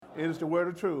It is the word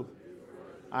of truth.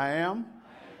 I am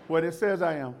what it says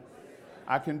I am.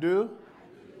 I can do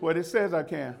what it says I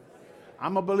can.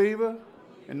 I'm a believer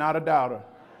and not a doubter.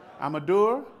 I'm a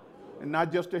doer and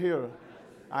not just a hearer.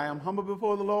 I am humble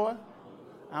before the Lord.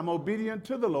 I'm obedient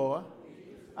to the Lord.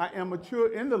 I am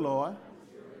mature in the Lord.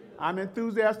 I'm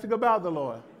enthusiastic about the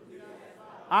Lord.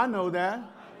 I know that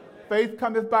faith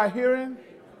cometh by hearing,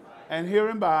 and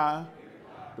hearing by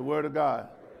the word of God.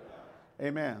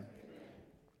 Amen.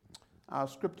 Our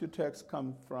scripture text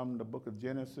comes from the book of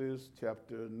Genesis,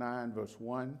 chapter 9, verse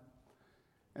 1.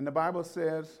 And the Bible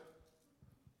says,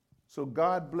 so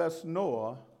God blessed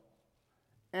Noah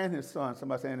and his sons,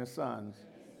 somebody saying his sons,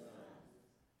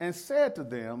 and said to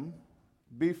them,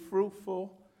 be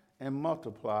fruitful and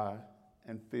multiply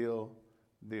and fill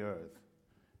the earth.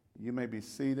 You may be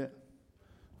seated.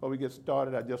 Before we get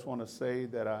started, I just want to say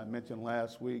that I mentioned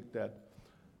last week that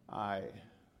I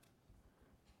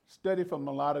study from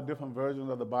a lot of different versions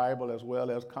of the Bible as well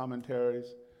as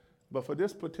commentaries. But for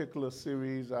this particular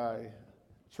series, I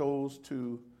chose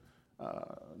to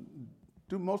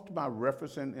do most of my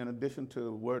referencing in addition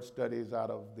to word studies out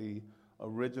of the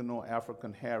original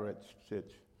African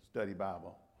Heritage Study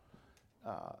Bible.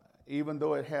 Even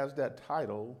though it has that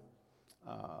title,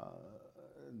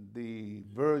 the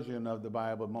version of the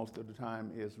Bible most of the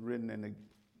time is written in the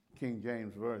King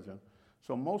James Version.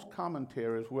 So most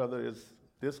commentaries, whether it's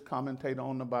this commentator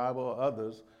on the Bible or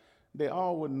others, they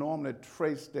all would normally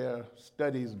trace their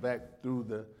studies back through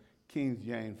the King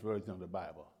James Version of the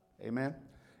Bible. Amen?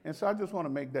 And so I just want to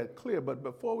make that clear. But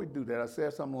before we do that, I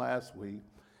said something last week.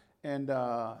 And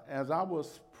as I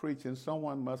was preaching,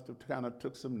 someone must have kind of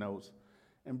took some notes.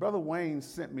 And Brother Wayne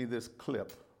sent me this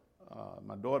clip.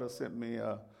 My daughter sent me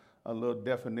a little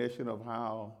definition of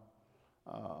how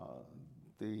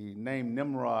the name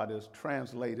Nimrod is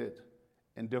translated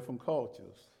in different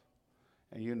cultures.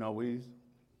 And you know, we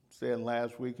said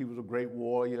last week he was a great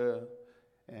warrior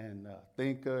and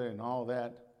thinker and all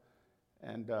that.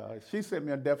 And she sent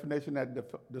me a definition that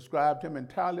described him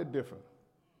entirely different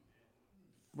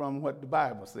from what the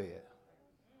Bible said.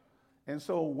 And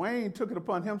so Wayne took it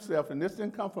upon himself, and this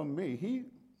didn't come from me. He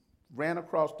ran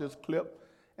across this clip,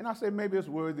 and I said maybe it's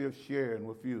worthy of sharing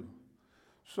with you.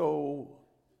 So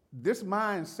this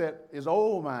mindset is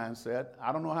old mindset.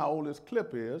 I don't know how old this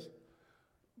clip is,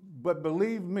 but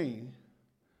believe me,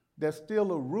 there's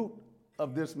still a root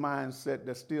of this mindset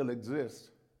that still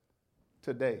exists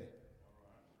today.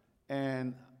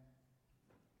 And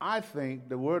I think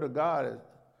the Word of God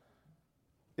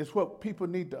is what people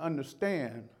need to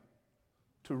understand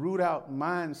to root out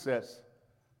mindsets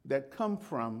that come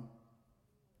from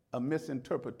a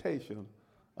misinterpretation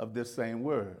of this same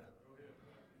word.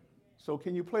 So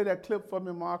can you play that clip for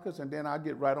me, Marcus, and then I'll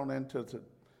get right on into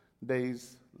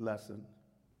today's lesson.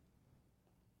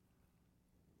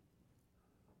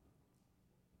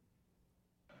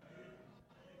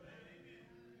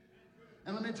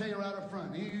 And let me tell you right up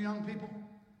front, you young people,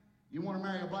 you want to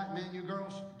marry a black man, you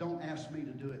girls, don't ask me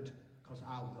to do it, because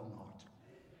I will not.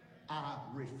 I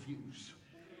refuse.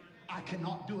 I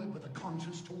cannot do it with a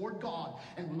conscience toward God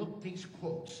and look these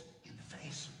quotes in the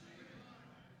face.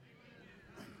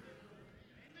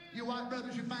 You white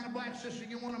brothers, you find a black sister,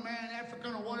 you want to marry an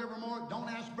African or whatever more, don't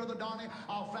ask Brother Donnie.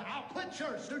 I'll quit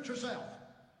church, suit yourself.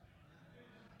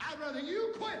 I'd rather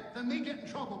you quit than me get in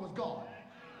trouble with God.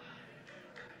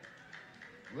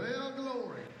 Well,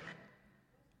 glory.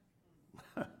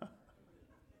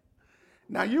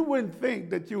 Now, you wouldn't think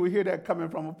that you would hear that coming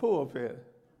from a pulpit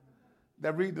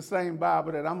that read the same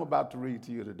Bible that I'm about to read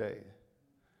to you today.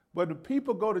 But the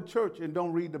people go to church and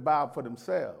don't read the Bible for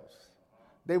themselves.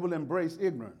 They will embrace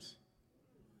ignorance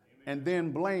and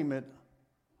then blame it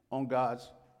on God's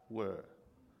word.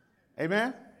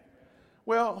 Amen?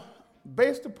 Well,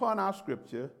 based upon our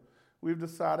scripture, we've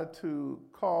decided to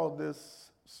call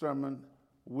this sermon,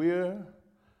 We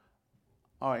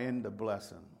Are in the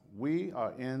Blessing. We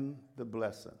are in the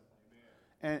blessing.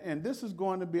 And this is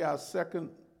going to be our second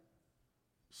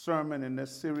sermon in this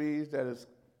series that is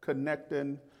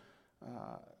connecting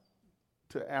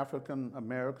to African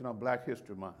American or Black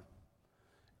History Month.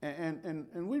 And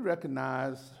we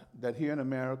recognize that here in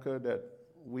America that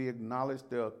we acknowledge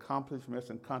the accomplishments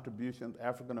and contributions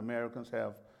African Americans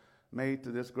have made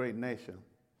to this great nation.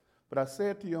 But I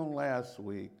said to you on last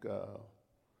week,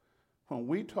 when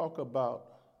we talk about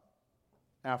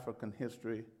African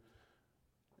history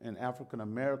and African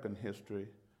American history,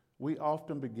 we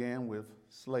often begin with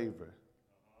slavery.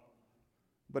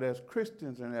 But as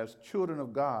Christians and as children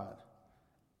of God,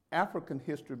 African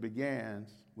history begins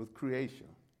with creation.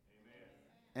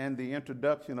 Amen. And the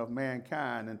introduction of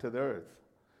mankind into the earth.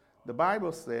 The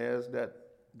Bible says that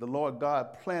the Lord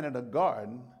God planted a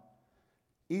garden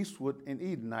eastward in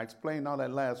Eden. I explained all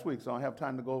that last week, so I don't have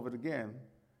time to go over it again.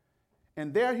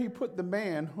 And there he put the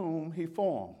man whom he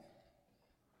formed.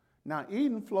 Now,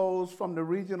 Eden flows from the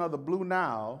region of the Blue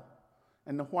Nile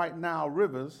and the White Nile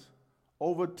rivers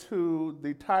over to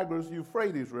the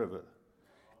Tigris-Euphrates River.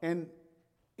 And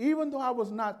even though I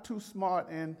was not too smart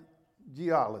in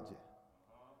geology,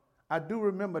 I do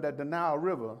remember that the Nile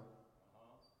River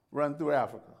runs through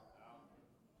Africa.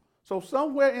 So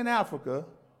somewhere in Africa,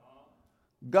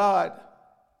 God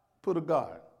put a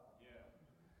garden.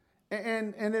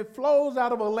 And it flows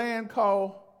out of a land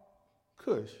called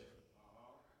Cush.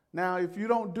 Now, if you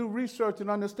don't do research and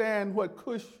understand what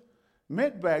Cush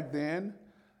meant back then,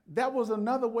 that was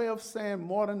another way of saying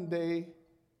modern day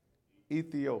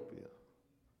Ethiopia.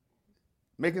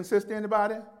 Making sense to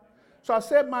anybody? So I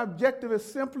said my objective is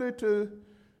simply to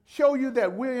show you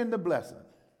that we're in the blessing.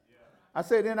 I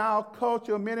said in our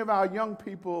culture, many of our young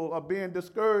people are being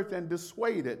discouraged and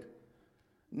dissuaded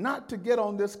not to get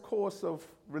on this course of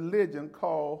religion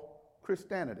called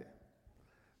Christianity.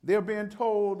 They're being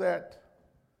told that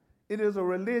it is a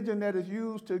religion that is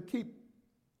used to keep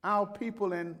our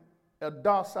people in a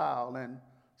docile and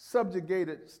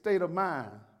subjugated state of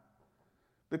mind,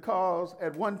 because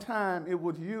at one time it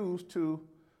was used to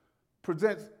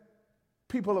present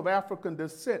people of African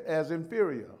descent as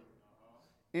inferior,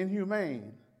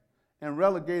 inhumane, and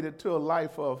relegated to a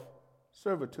life of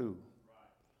servitude.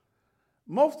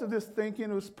 Most of this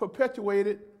thinking was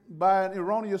perpetuated by an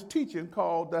erroneous teaching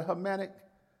called the Hamitic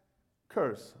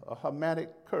curse, a Hamitic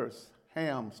curse,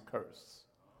 Ham's curse,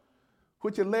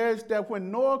 which alleged that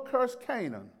when Noah cursed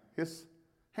Canaan,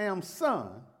 Ham's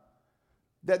son,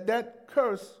 that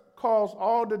curse caused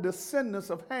all the descendants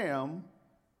of Ham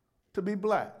to be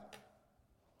black,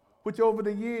 which over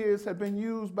the years have been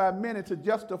used by many to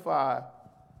justify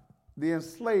the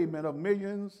enslavement of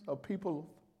millions of people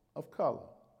of color.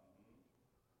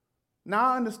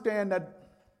 Now I understand that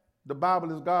the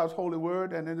Bible is God's holy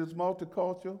word and it is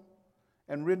multicultural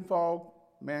and written for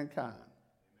all mankind.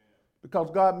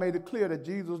 Because God made it clear that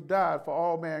Jesus died for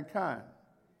all mankind.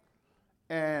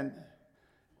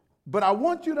 But I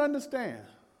want you to understand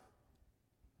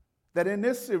that in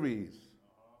this series,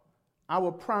 I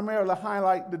will primarily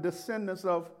highlight the descendants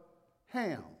of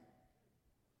Ham.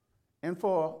 And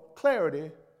for clarity,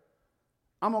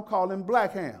 I'm going to call him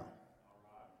Black Ham,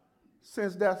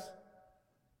 since that's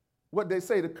what they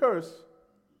say the curse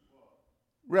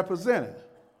represented,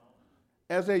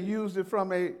 as they used it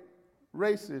from a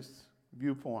racist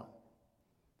viewpoint.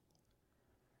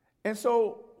 And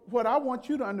so what I want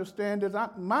you to understand is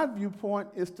my viewpoint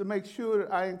is to make sure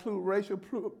that I include racial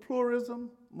pluralism,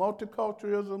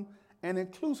 multiculturalism, and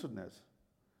inclusiveness,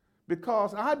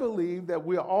 because I believe that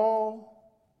we're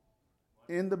all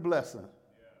in the blessing.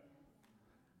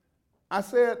 I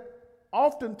said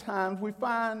oftentimes we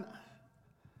find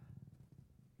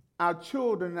our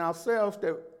children and ourselves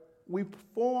that we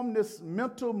form this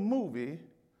mental movie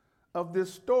of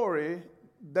this story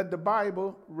that the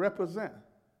Bible represents.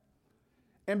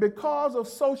 And because of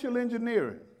social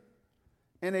engineering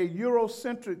and a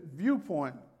Eurocentric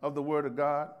viewpoint of the Word of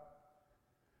God,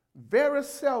 very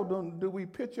seldom do we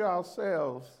picture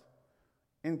ourselves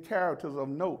in characters of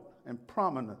note and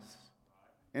prominence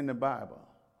in the Bible.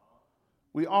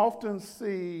 We often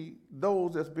see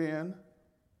those as being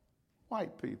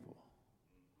white people,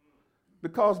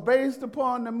 because based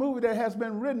upon the movie that has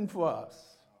been written for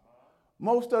us,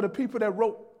 most of the people that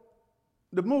wrote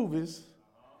the movies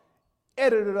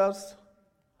edited us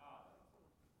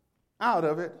out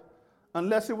of it,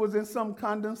 unless it was in some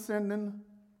condescending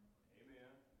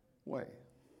way.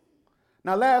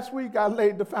 Now, last week I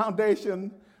laid the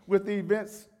foundation with the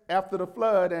events after the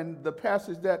flood and the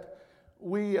passage that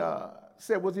we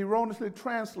said was erroneously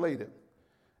translated,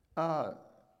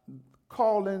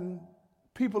 calling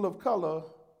people of color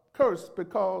cursed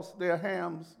because they're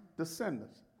Ham's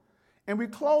descendants. And we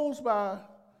closed by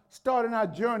starting our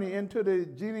journey into the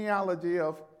genealogy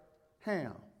of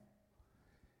Ham.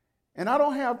 And I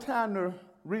don't have time to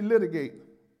relitigate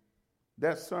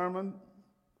that sermon.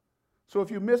 So if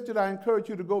you missed it, I encourage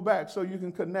you to go back so you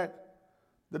can connect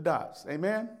the dots.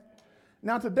 Amen?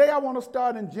 Now today I want to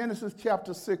start in Genesis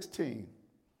chapter 16.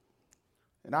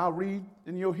 And I'll read,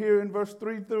 and you'll hear in verse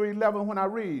 3 through 11 when I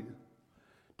read.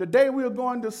 Today we are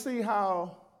going to see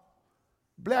how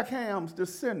Black Ham's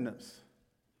descendants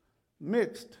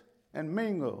mixed and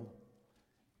mingled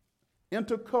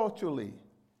interculturally,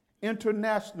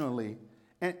 internationally,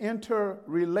 and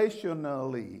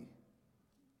interrelationally.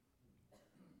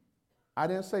 I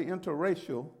didn't say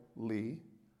interracially,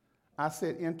 I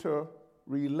said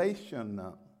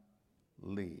interrelationally.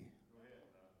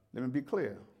 Let me be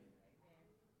clear.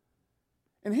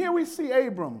 And here we see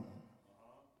Abram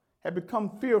had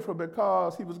become fearful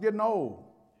because he was getting old.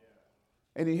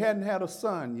 And he hadn't had a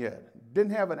son yet,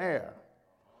 didn't have an heir.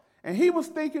 And he was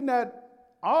thinking that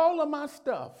all of my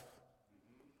stuff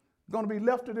is going to be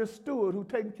left to this steward who's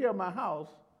taking care of my house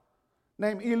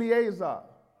named Eliezer.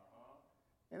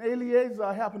 And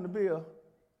Eliezer happened to be a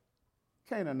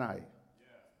Canaanite.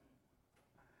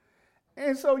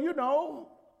 And so, you know,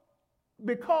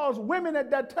 because women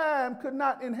at that time could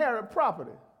not inherit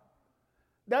property,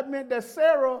 that meant that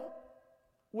Sarah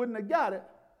wouldn't have got it,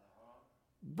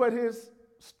 but his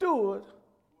steward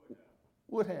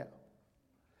would have.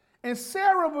 And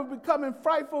Sarah was becoming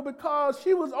frightful because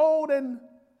she was old and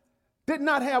did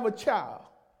not have a child.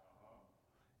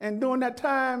 And during that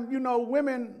time, you know,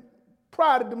 women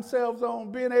prided themselves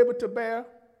on being able to bear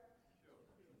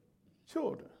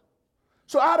children.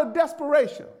 So out of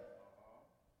desperation,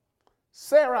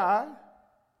 Sarai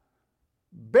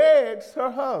begs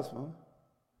her husband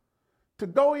to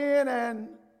go in and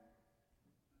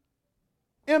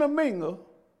intermingle,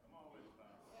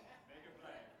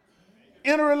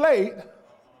 interrelate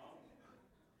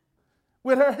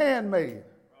with her handmaid.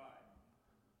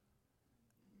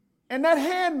 And that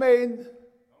handmaid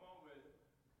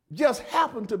just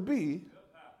happened to be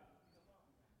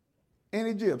an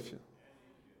Egyptian.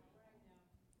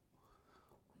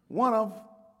 One of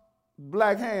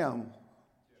Black Ham's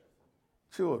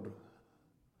children.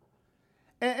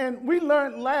 And we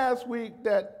learned last week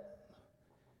that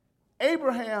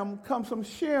Abraham comes from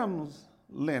Shem's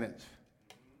lineage.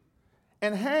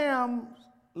 And Ham's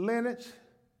lineage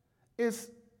is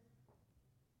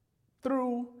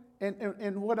through,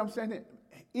 and what I'm saying,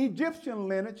 Egyptian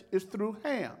lineage is through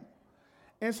Ham.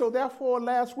 And so therefore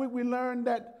last week we learned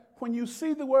that when you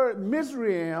see the word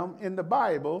Mizraim in the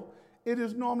Bible, it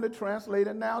is normally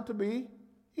translated now to be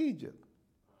Egypt.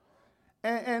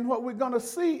 And what we're going to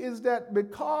see is that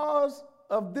because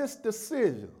of this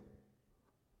decision,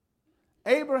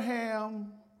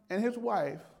 Abraham and his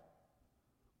wife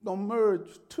going to merge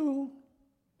two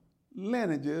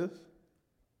lineages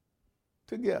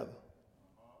together.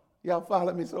 Y'all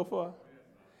follow me so far?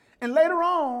 And later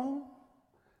on,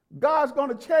 God's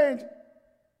going to change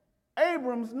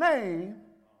Abram's name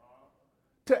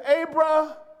to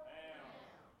Abraham.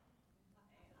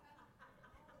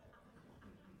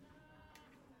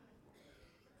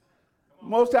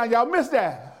 Most times y'all miss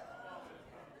that.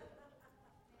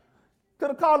 Could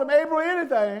have called him Abram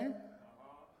anything,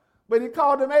 but he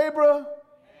called him Abraham.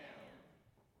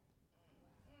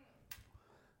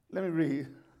 Let me read.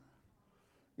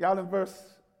 Y'all in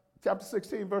chapter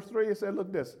 16, verse 3, it said,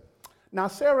 look this. Now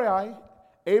Sarai,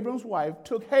 Abram's wife,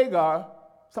 took Hagar,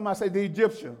 somebody say the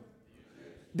Egyptian,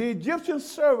 the Egyptian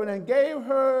servant, and gave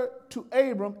her to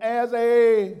Abram as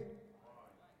a,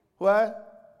 what?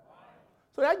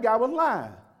 So that guy was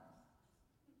lying.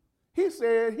 He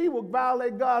said he would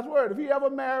violate God's word if he ever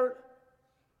married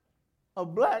a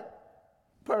black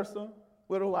person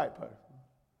with a white person.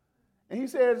 And he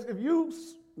says, if you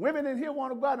women in here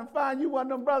want to go out and find you one of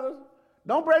them brothers,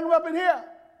 don't bring them up in here,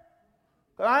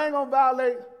 because I ain't going to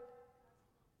violate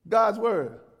God's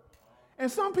word. And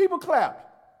some people clapped.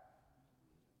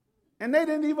 And they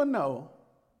didn't even know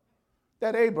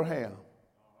that Abraham,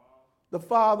 the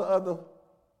father of the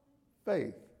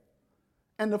faith,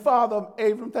 and the father of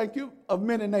Abram, thank you, of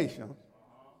many nations,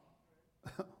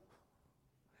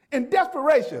 in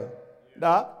desperation,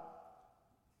 Doc,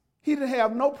 he didn't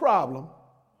have no problem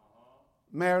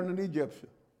marrying an Egyptian.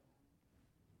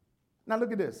 Now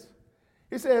look at this.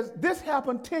 It says, this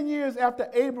happened 10 years after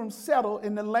Abram settled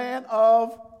in the land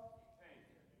of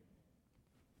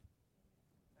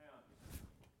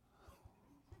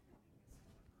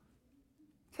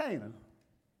Canaan.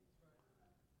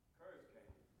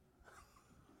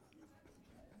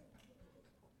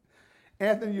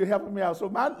 Anthony, you're helping me out. So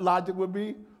my logic would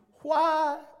be,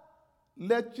 why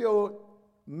let your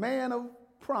man of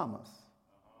promise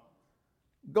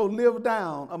go live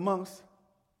down amongst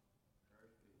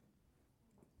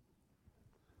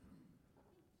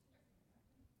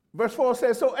Verse 4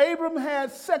 says, so Abram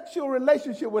had sexual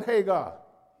relationship with Hagar,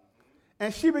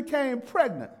 and she became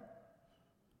pregnant.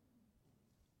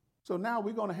 So now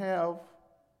we're going to have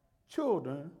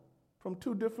children from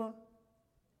two different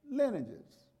lineages,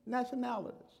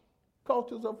 nationalities,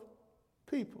 cultures of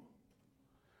people.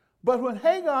 But when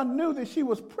Hagar knew that she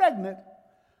was pregnant,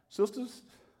 sisters,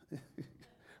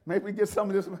 maybe get some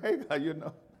of this from Hagar, you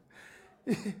know.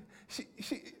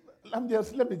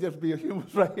 Let me just be a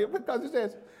humorist right here, because it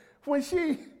says, when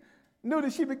she knew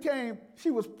that she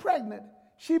was pregnant,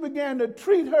 she began to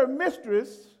treat her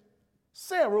mistress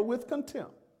Sarah with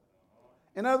contempt.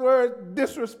 In other words,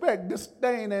 disrespect,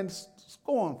 disdain, and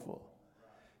scornful.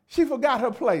 She forgot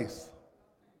her place.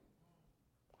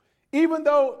 Even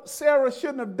though Sarah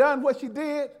shouldn't have done what she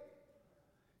did,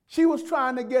 she was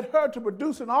trying to get her to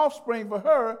produce an offspring for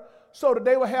her so that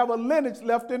they would have a lineage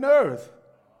left in the earth.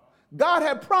 God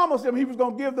had promised them he was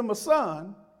going to give them a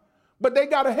son, but they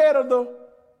got ahead of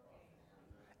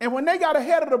and when they got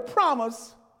ahead of the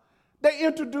promise, they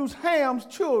introduced Ham's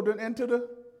children into the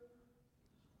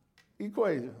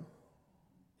equation.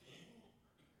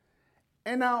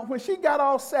 And now when she got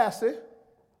all sassy,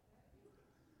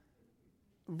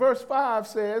 verse 5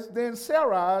 says, then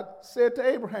Sarai said to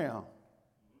Abraham,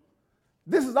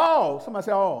 this is all, somebody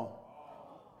say all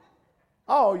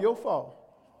your fault.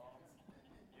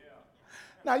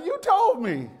 Now you told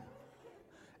me.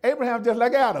 Abraham just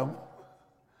like Adam.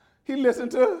 He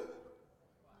listened to,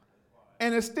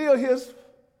 and it's still his.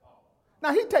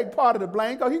 Now he take part of the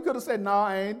blame because he could have said, no,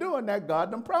 I ain't doing that.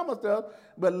 God done promised us.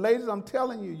 But ladies, I'm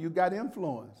telling you, you got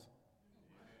influence.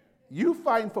 You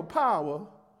fighting for power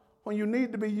when you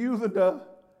need to be using the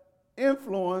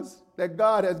influence that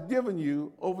God has given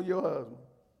you over your husband.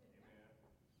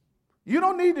 You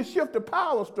don't need to shift the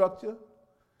power structure.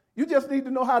 You just need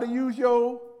to know how to use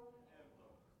your.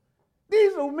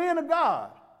 These are men of God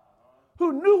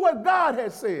who knew what God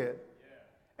had said,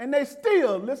 and they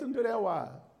still listened to their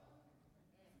wives.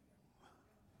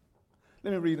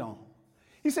 Let me read on.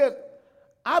 He said,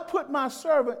 I put my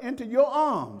servant into your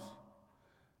arms,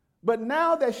 but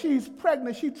now that she's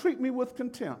pregnant, she treats me with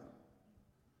contempt.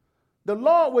 The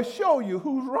Lord will show you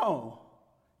who's wrong,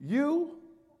 you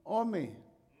or me.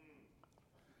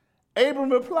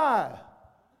 Abram replied,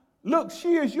 look,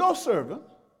 she is your servant,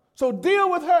 so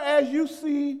deal with her as you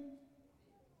see.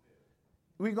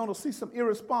 We're going to see some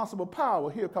irresponsible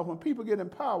power here, because when people get in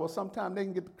power, sometimes they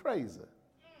can get crazy.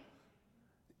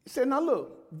 He said, now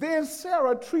look, then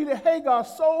Sarah treated Hagar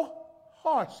so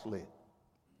harshly,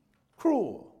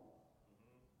 cruel,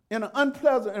 in an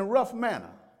unpleasant and rough manner,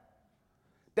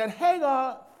 that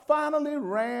Hagar finally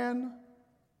ran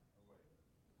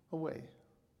away.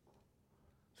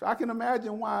 So I can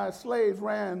imagine why slaves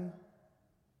ran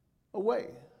away.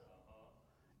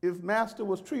 If master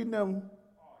was treating them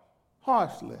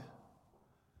harshly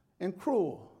and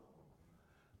cruel.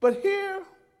 But here,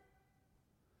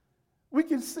 we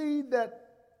can see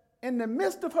that in the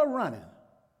midst of her running,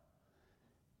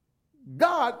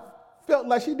 God felt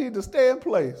like she needed to stay in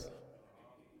place.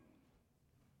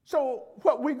 So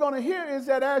what we're going to hear is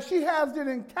that as she has this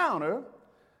encounter,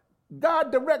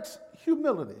 God directs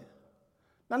humility.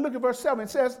 Now look at verse 7. It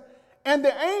says, and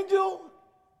the angel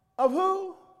of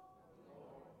who?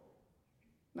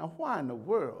 Now why in the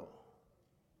world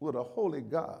would a holy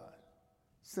God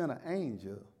send an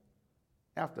angel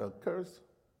after a cursed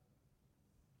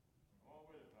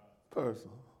person?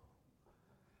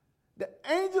 The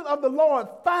angel of the Lord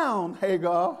found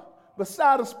Hagar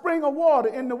beside a spring of water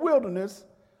in the wilderness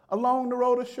along the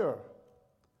road of Shur.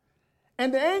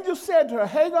 And the angel said to her,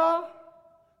 Hagar,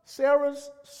 Sarah's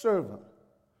servant,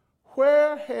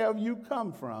 where have you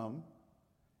come from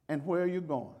and where are you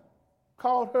going?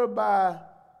 Called her by,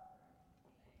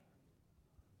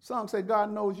 some say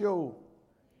God knows your.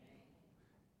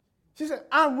 She said,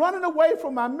 I'm running away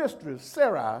from my mistress,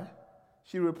 Sarai.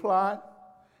 She replied.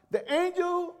 The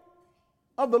angel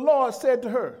of the Lord said to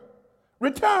her,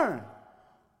 return.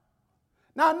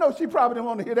 Now I know she probably didn't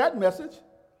want to hear that message.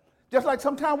 Just like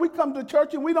sometimes we come to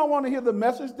church and we don't want to hear the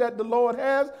message that the Lord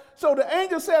has. So the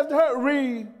angel says to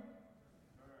her,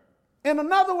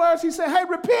 in other words, he said, hey,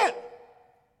 repent.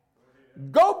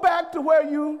 Go back to where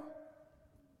you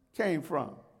came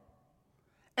from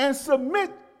and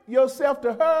submit yourself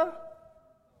to her.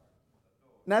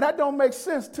 Now that don't make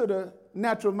sense to the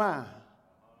natural mind.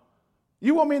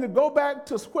 You want me to go back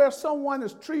to where someone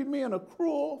is treating me in a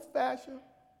cruel fashion?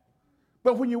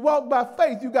 But when you walk by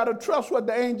faith, you got to trust what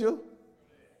the angel.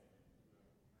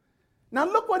 Now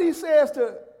look what he says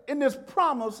in this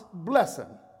promised blessing.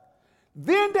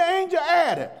 Then the angel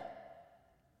added,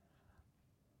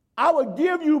 I will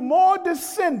give you more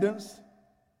descendants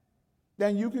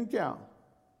than you can count.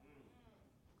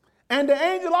 And the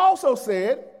angel also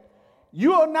said,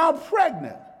 you are now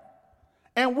pregnant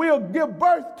and will give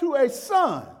birth to a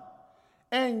son,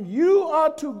 and you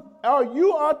are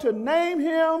to name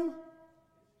him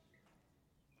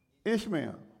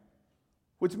Ishmael,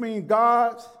 which means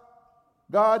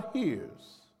God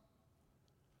hears.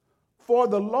 For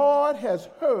the Lord has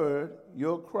heard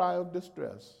your cry of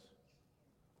distress.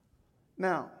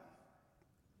 Now,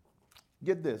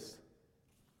 get this.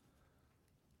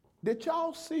 Did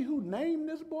y'all see who named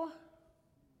this boy?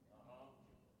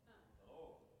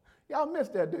 Y'all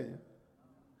missed that, didn't you?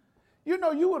 You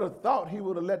know, you would have thought he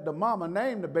would have let the mama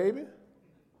name the baby.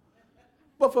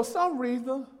 But for some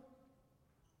reason,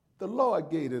 the Lord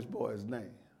gave this boy his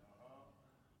name.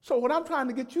 So what I'm trying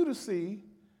to get you to see,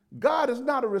 God is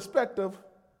not a respecter of.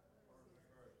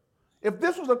 If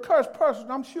this was a cursed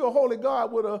person, I'm sure Holy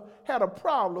God would have had a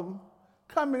problem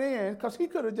coming in because he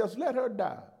could have just let her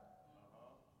die.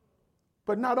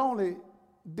 But not only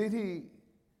did he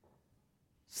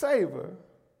save her,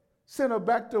 send her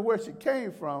back to where she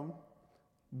came from,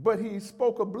 but he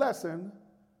spoke a blessing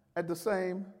at the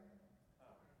same time.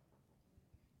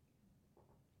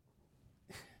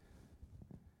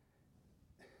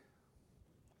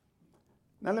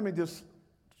 Now let me just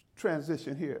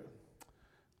transition here.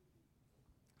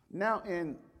 Now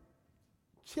in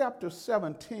chapter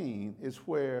 17 is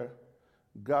where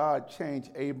God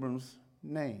changed Abram's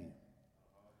name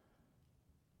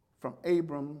from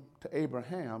Abram to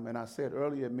Abraham, and I said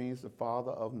earlier it means the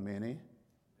father of many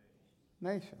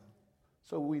nations.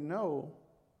 So we know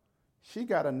she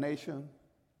got a nation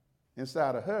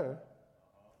inside of her,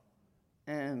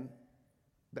 and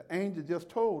the angel just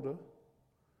told her,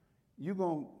 you're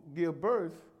going to give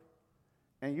birth,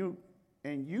 and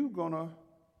you're going to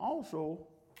also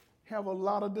have a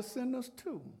lot of descendants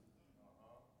too.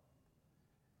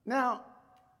 Now,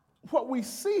 what we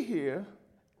see here,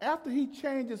 after he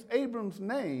changes Abram's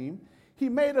name, he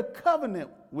made a covenant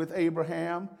with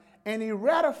Abraham, and he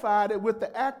ratified it with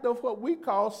the act of what we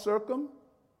call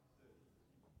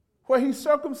where he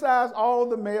circumcised all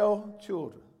the male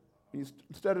children.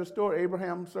 Instead of the story,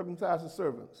 Abraham circumcised his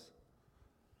servants.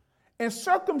 And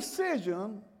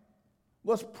circumcision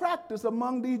was practiced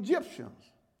among the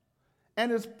Egyptians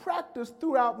and is practiced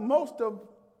throughout most of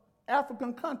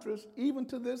African countries, even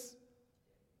to this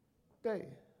day.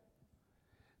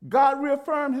 God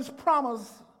reaffirmed his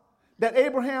promise that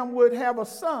Abraham would have a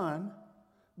son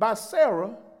by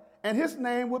Sarah, and his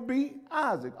name would be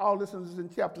Isaac. All this is in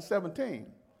chapter 17.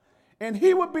 And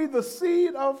he would be the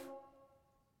seed of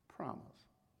promise.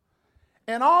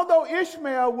 And although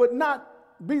Ishmael would not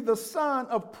be the son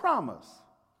of promise,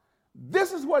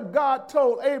 this is what God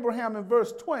told Abraham in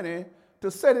verse 20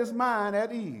 to set his mind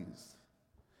at ease.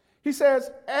 He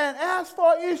says, and as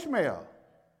for Ishmael,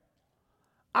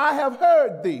 I have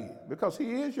heard thee, because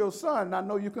he is your son, and I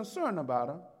know you're concerned about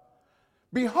him.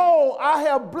 Behold, I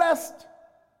have blessed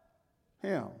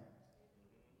him.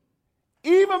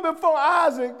 Even before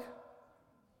Isaac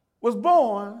was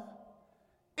born,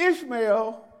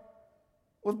 Ishmael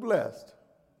was blessed.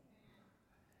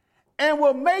 And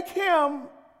will make him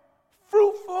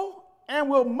fruitful and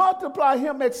will multiply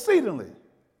him exceedingly.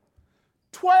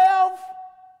 12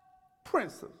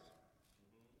 princes.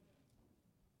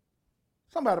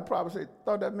 Somebody probably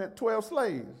thought that meant 12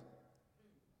 slaves.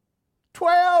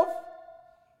 12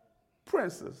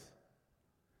 princes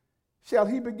shall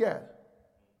he beget.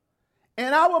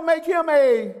 And I will make him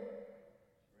a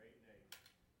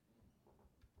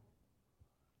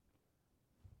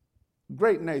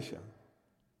great nation.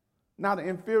 Not an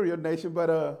inferior nation, but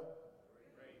a.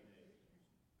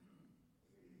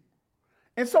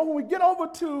 And so when we get over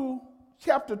to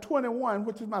chapter 21,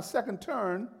 which is my second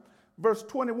turn, verse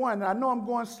 21, and I know I'm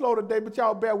going slow today, but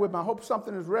y'all bear with me. I hope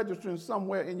something is registering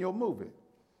somewhere in your movie.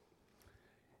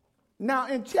 Now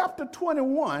in chapter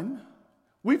 21,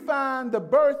 we find the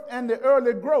birth and the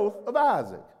early growth of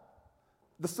Isaac,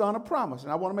 the son of promise.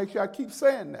 And I want to make sure I keep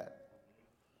saying that.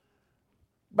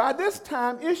 By this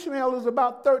time, Ishmael is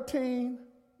about 13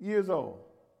 years old.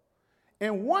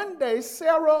 And one day,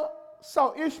 Sarah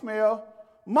saw Ishmael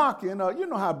mocking, you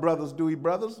know how brothers do,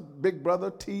 brothers, big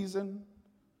brother teasing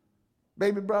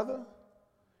baby brother,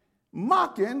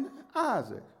 mocking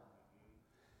Isaac.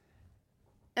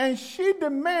 And she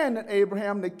demanded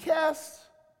Abraham to cast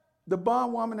the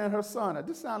bondwoman and her son. Now,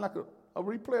 this sounds like a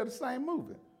replay of the same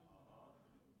movie.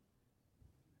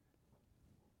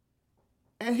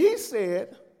 And he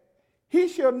said,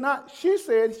 she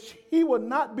said, he will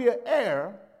not be an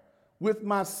heir with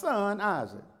my son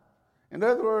Isaac. In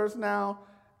other words, now,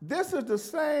 this is the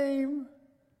same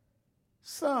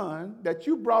son that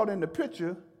you brought in the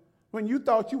picture when you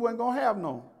thought you weren't going to have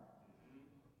no.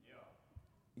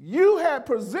 You had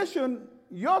positioned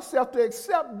yourself to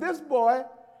accept this boy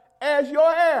as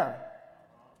your heir.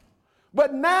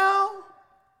 But now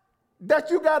that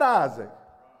you got Isaac,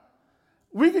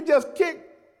 we could just kick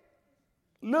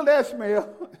little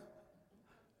Ishmael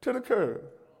to the curb.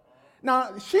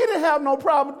 Now, she didn't have no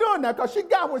problem doing that because she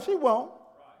got what she wanted.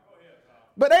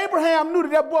 But Abraham knew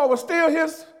that boy was still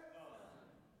his.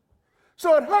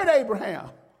 So it hurt Abraham.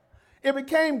 It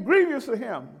became grievous to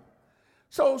him.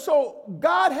 So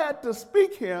God had to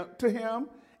speak to him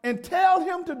and tell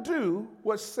him to do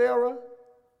what Sarah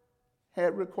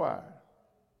had required,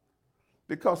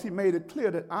 because he made it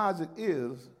clear that Isaac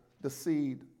is the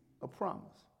seed of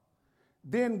promise.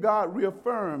 Then God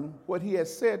reaffirmed what he had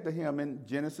said to him in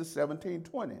Genesis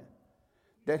 17:20,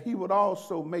 that he would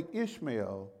also make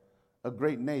Ishmael a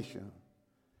great nation,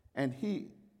 and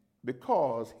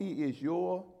because he is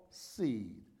your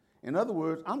seed. In other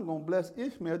words, I'm going to bless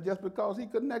Ishmael just because he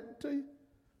connected to you.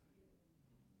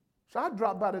 So I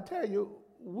dropped by to tell you,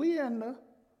 we in the...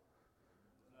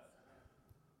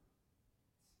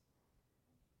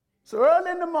 So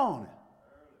early in the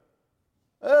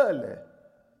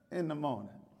morning,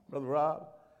 Brother Rob,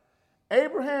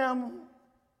 Abraham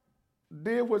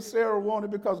did what Sarah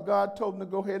wanted because God told him to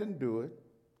go ahead and do it.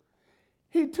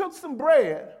 He took some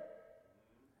bread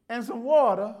and some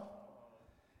water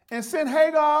and sent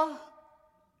Hagar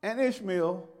and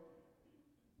Ishmael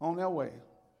on their way.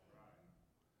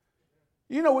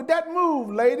 You know, with that move,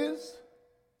 ladies,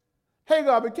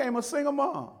 Hagar became a single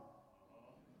mom.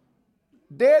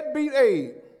 Deadbeat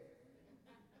Abe.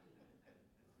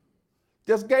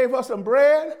 Just gave her some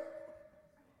bread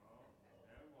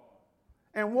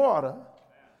and water,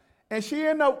 and she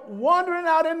ended up wandering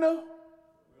out in the...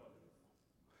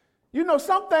 You know,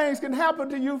 some things can happen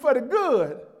to you for the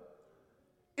good,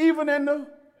 even in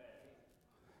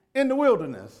the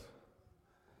wilderness.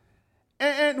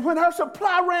 And when her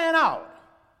supply ran out,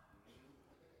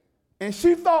 and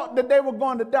she thought that they were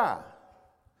going to die.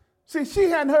 See, she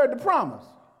hadn't heard the promise.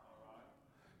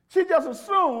 She just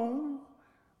assumed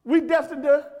we destined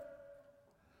her.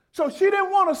 So she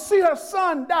didn't want to see her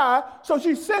son die, so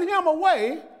she sent him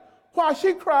away while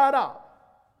she cried out.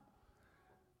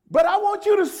 But I want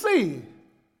you to see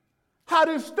how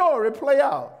this story play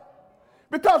out,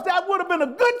 because that would have been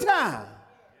a good time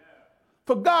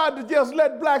for God to just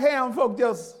let black ham folk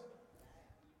just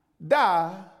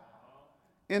die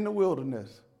in the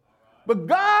wilderness. But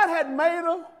God had made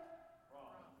her.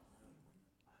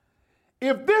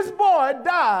 If this boy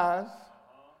dies,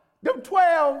 them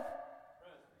 12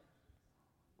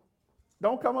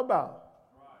 don't come about.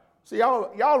 See,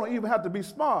 y'all don't even have to be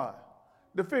smart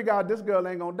to figure out this girl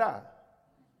ain't gonna die.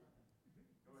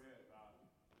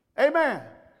 Amen.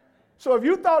 So if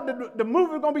you thought that the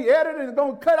movie was gonna be edited and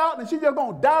gonna cut out and she's just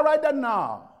gonna die right there,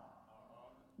 no.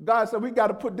 God said, we got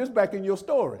to put this back in your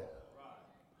story.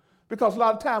 Because a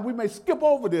lot of times we may skip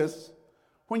over this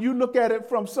when you look at it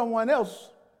from someone else.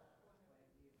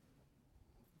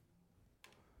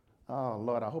 Oh,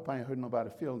 Lord, I hope I ain't hurt nobody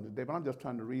feeling today, but I'm just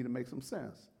trying to read and make some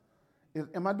sense.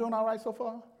 Am I doing all right so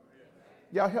far?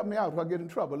 Y'all help me out if I get in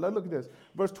trouble. Look at this.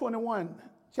 Verse 21,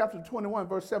 chapter 21,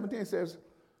 verse 17 says,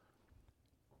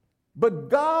 but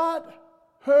God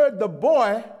heard the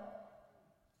boy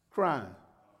crying.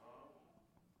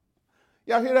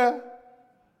 Y'all hear that?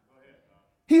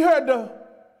 He heard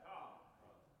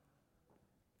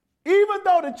even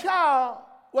though the child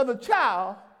was a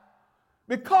child,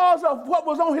 because of what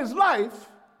was on his life,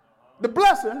 the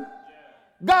blessing,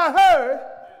 God heard.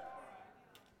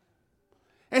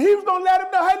 And he was going to let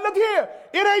him know, hey, look here,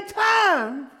 it ain't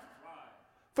time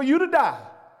for you to die.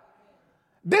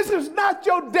 This is not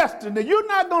your destiny. You're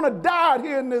not going to die out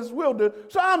here in this wilderness,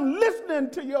 so I'm listening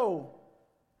to your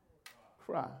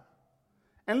cry.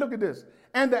 And look at this.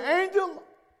 And the angel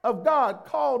of God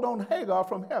called on Hagar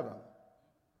from heaven.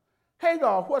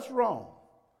 Hagar, what's wrong?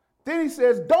 Then he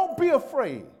says, don't be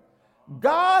afraid.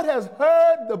 God has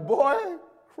heard the boy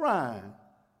crying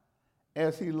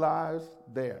as he lies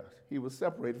there. He was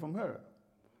separated from her.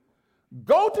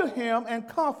 Go to him and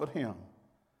comfort him,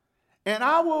 and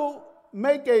I will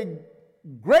make a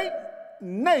great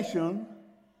nation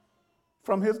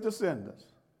from his descendants.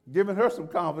 Giving her some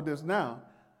confidence now.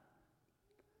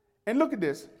 And look at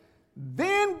this.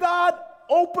 Then God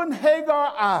opened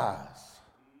Hagar's eyes,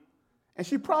 and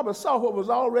she probably saw what was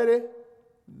already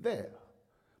there.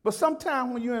 But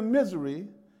sometimes when you're in misery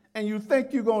and you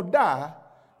think you're going to die,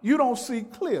 you don't see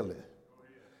clearly.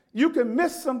 You can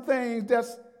miss some things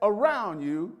that's around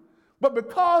you, but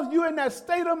because you're in that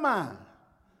state of mind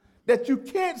that you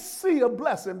can't see a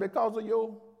blessing because of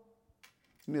your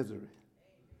misery.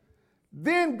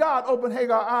 Then God opened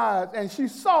Hagar's eyes, and she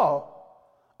saw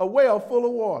a well full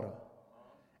of water.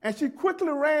 And she quickly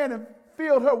ran and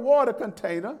filled her water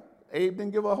container. Abe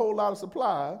didn't give her a whole lot of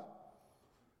supplies.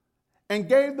 And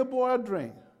gave the boy a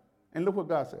drink. And look what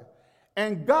God said.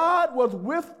 And God was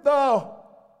with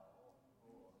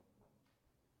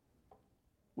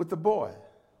the boy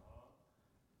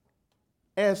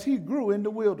as he grew in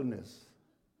the wilderness.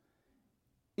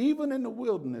 Even in the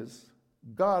wilderness,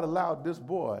 God allowed this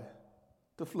boy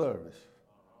to flourish.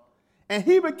 And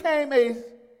he became a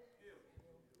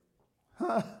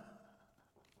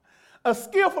A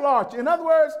skillful archer. In other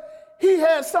words, he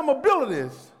had some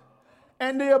abilities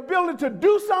and the ability to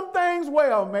do some things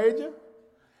well, Major.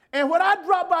 And what I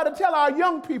drop by to tell our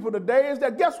young people today is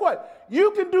that guess what?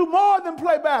 You can do more than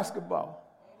play basketball.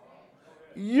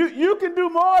 You can do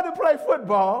more than play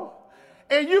football.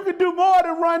 And you can do more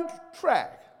than run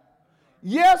track.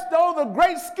 Yes, those are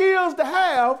great skills to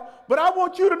have, but I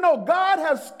want you to know God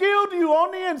has skilled you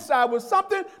on the inside with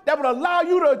something that would allow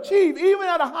you to achieve even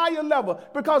at a higher level,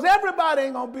 because everybody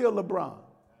ain't going to be a LeBron.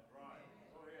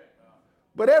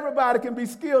 But everybody can be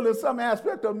skilled in some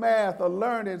aspect of math or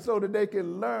learning so that they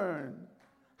can learn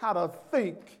how to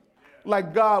think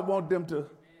like God wants them to.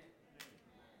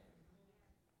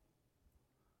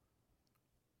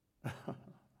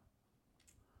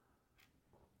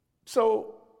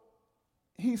 So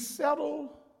he settled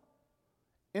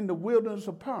in the wilderness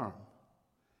of Paran,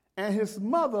 and his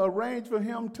mother arranged for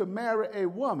him to marry a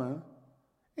woman,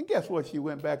 and guess what? She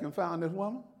went back and found this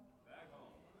woman.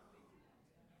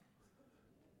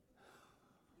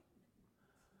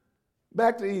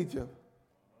 Back to Egypt.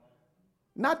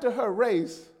 Not to her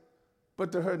race,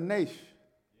 but to her nation.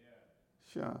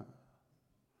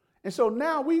 And so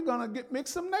now we're going to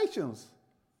mix some nations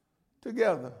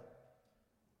together.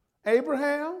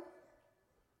 Abraham,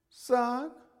 son,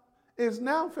 is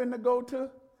now finna go to.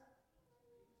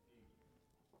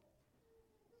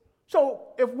 So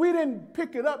if we didn't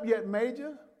pick it up yet,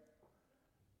 Major,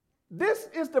 this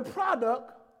is the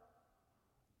product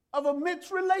of a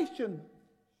mixed relation.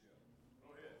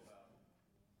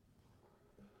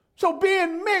 So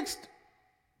being mixed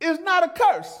is not a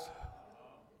curse.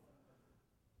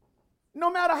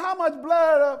 No matter how much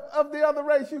blood of the other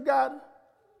race you got.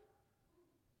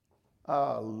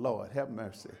 Oh, Lord, have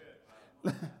mercy.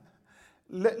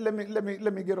 let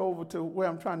me get over to where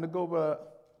I'm trying to go,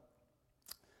 but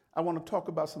I want to talk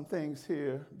about some things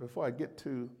here before I get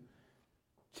to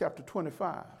chapter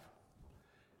 25.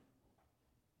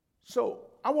 So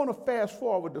I want to fast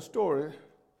forward the story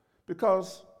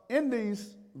because in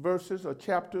these verses or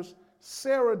chapters,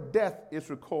 Sarah's death is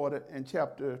recorded in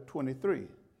chapter 23.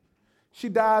 She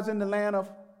dies in the land of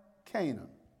Canaan.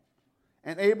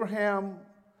 And Abraham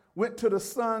went to the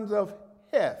sons of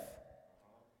Heth.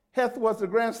 Heth was the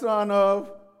grandson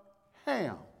of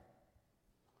Ham.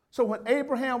 So when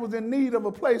Abraham was in need of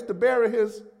a place to bury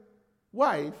his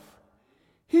wife,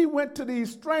 he went to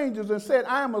these strangers and said,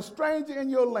 I am a stranger in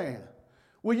your land.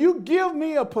 Will you give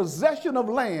me a possession of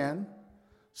land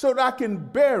so that I can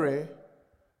bury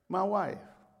my wife?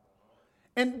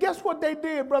 And guess what they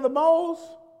did, Brother Moses?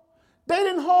 They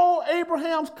didn't hold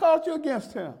Abraham's culture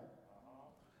against him.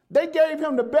 They gave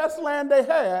him the best land they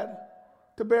had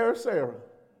to bury Sarah.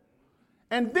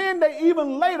 And then they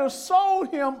even later sold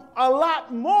him a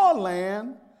lot more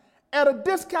land at a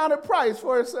discounted price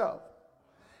for himself.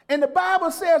 And the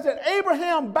Bible says that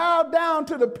Abraham bowed down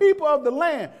to the people of the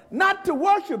land, not to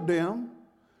worship them,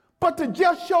 but to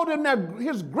just show them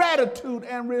his gratitude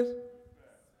and respect.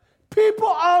 People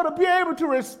ought to be able to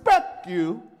respect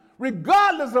you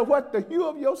regardless of what the hue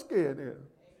of your skin is.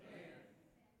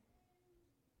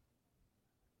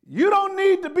 You don't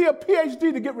need to be a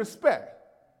PhD to get respect.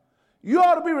 You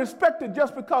ought to be respected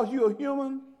just because you're a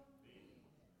human.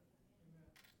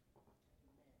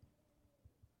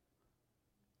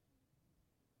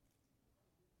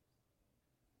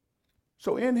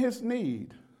 So in his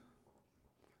need,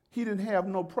 he didn't have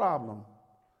no problem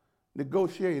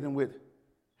negotiating with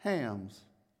Ham's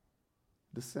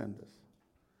descendants.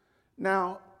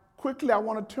 Now, quickly, I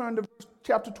want to turn to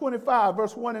chapter 25,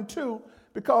 verse 1 and 2,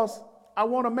 because I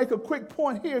want to make a quick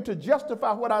point here to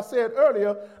justify what I said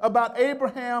earlier about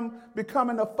Abraham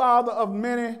becoming the father of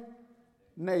many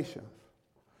nations.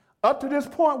 Up to this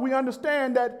point, we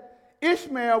understand that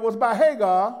Ishmael was by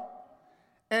Hagar,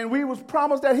 and we was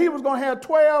promised that he was going to have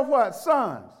 12 what?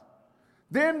 Sons.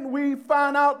 Then we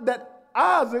find out that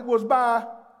Isaac was by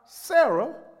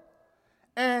Sarah,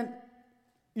 and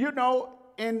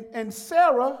and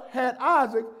Sarah had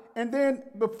Isaac, and then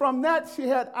from that she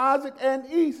had Isaac and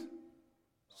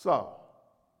Esau.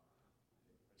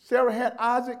 Sarah had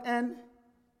Isaac and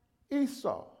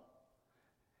Esau.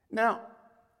 Now,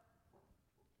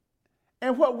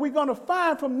 and what we're going to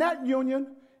find from that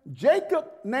union, Jacob's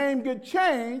name get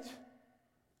changed,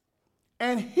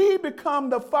 and he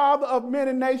become the father of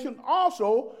many nations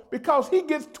also because he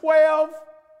gets 12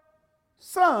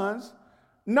 sons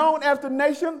known as the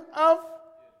nation of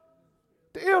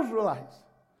the Israelites.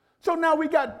 So now we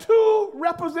got two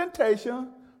representations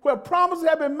where promises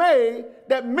have been made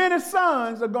that many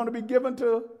sons are going to be given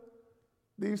to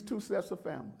these two sets of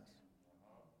families.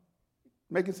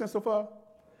 Making sense so far?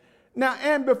 Now,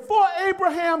 and before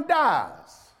Abraham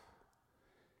dies,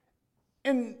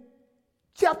 in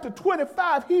chapter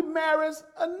 25, he marries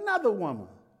another woman.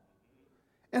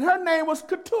 And her name was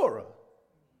Keturah.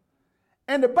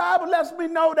 And the Bible lets me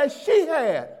know that she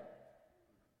had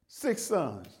 6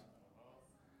 sons,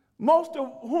 most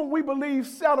of whom we believe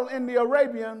settled in the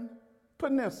Arabian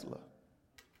Peninsula.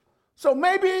 So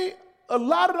maybe a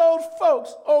lot of those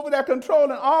folks over there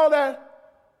controlling all that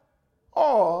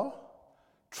oil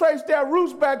trace their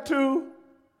roots back to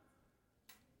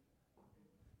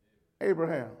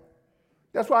Abraham.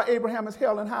 That's why Abraham is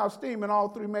held in high esteem in all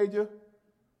 3 major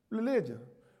religions.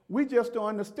 We just don't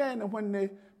understand them when the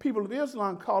people of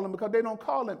Islam call him, because they don't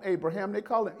call him Abraham, they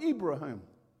call him Ibrahim.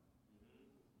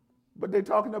 But they're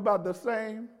talking about the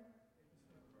same.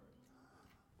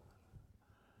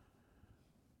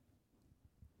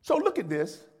 So look at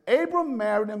this. Abram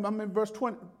married him. I'm in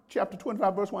chapter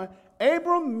 25, verse 1.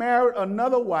 Abram married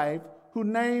another wife whose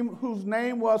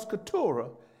name was Keturah,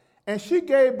 and she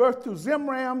gave birth to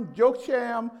Zimram,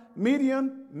 Joksham,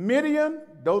 Midian,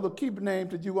 those are key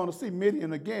names that you want to see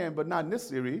Midian again, but not in this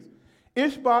series,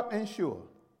 Ishbak and Shua.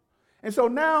 And so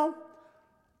now,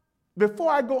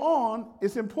 before I go on,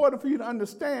 it's important for you to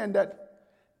understand that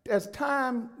as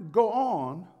time go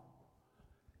on,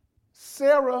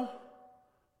 Sarah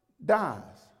dies.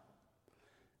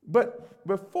 But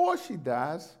before she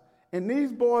dies, and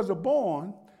these boys are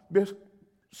born,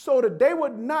 so that they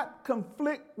would not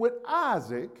conflict with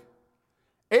Isaac,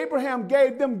 Abraham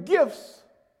gave them gifts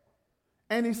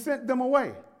and he sent them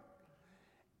away.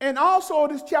 And also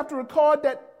this chapter records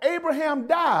that Abraham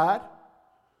died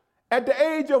at the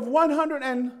age of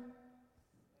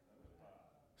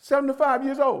 175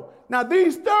 years old. Now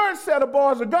these third set of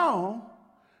boys are gone,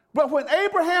 but when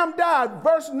Abraham died,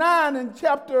 verse 9 in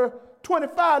chapter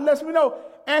 25 lets me know,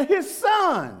 and his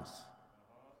sons,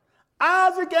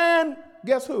 Isaac and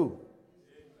guess who?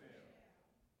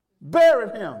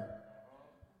 Buried him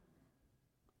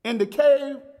in the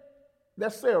cave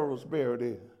that Sarah was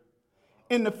buried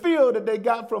in the field that they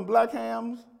got from Black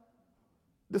Ham's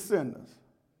descendants.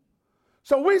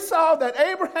 So we saw that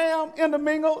Abraham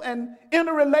intermingled and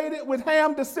interrelated with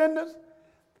Ham's descendants,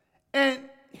 and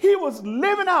he was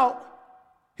living out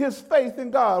his faith in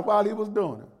God while he was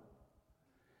doing it.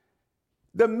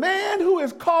 The man who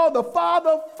is called the father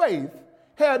of faith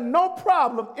had no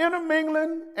problem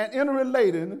intermingling and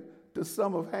interrelating to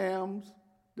some of Ham's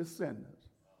descendants.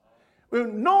 Well,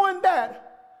 knowing that,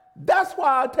 that's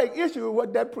why I take issue with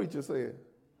what that preacher said.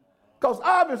 Because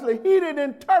obviously he didn't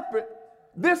interpret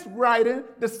this writing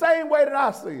the same way that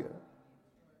I see it.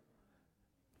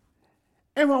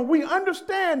 And when we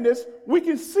understand this, we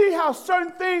can see how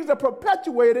certain things are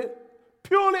perpetuated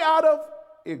purely out of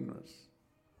ignorance.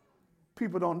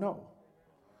 People don't know.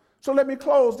 So let me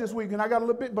close this week, and I got a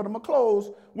little bit, but I'm going to close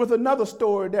with another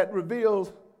story that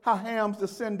reveals how Ham's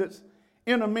descendants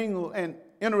intermingled and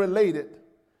interrelated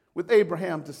with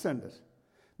Abraham's descendants.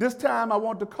 This time I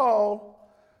want to call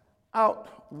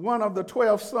out one of the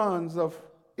 12 sons of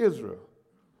Israel,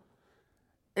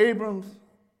 Abram's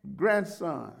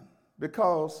grandson,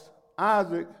 because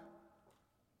Isaac,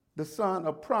 the son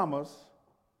of promise,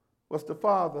 was the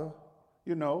father,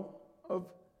 of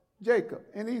Jacob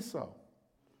and Esau.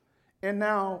 And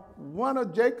now one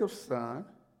of Jacob's sons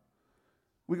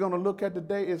we're going to look at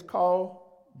today is called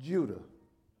Judah.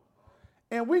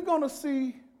 And we're going to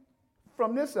see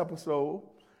from this episode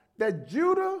that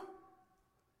Judah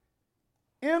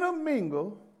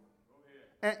intermingled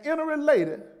and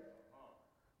interrelated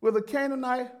with a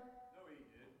Canaanite.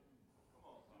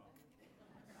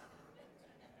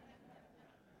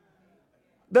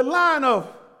 The line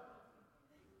of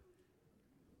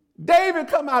David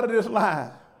come out of this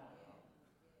line.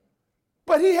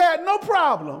 But he had no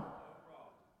problem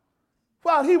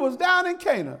while he was down in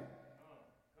Canaan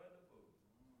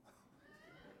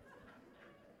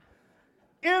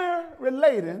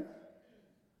interrelating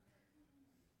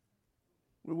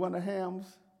with one of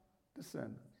Ham's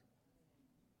descendants.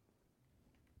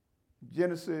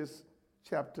 Genesis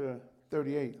chapter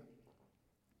 38.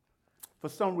 For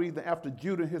some reason, after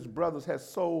Judah and his brothers had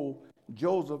sold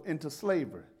Joseph into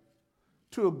slavery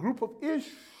to a group of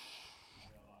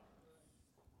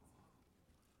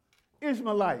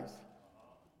Ishmaelites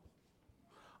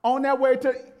on their way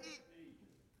to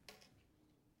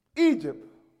Egypt,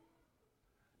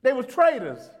 they were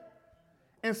traders,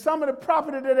 and some of the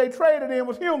property that they traded in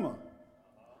was human.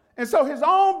 And so his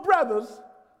own brothers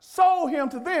sold him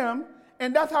to them,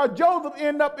 and that's how Joseph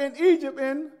ended up in Egypt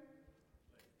in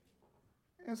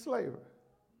slavery.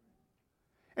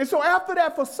 And so after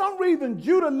that, for some reason,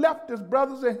 Judah left his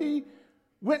brothers and he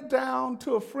went down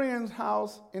to a friend's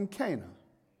house in Canaan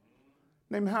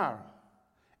named Hiram.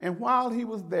 And while he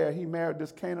was there, he married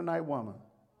this Canaanite woman,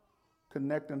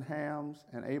 connecting Ham's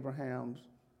and Abraham's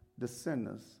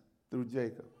descendants through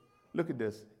Jacob. Look at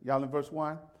this. Y'all in verse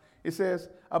 1. It says,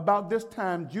 about this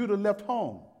time, Judah left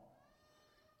home.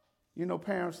 You know,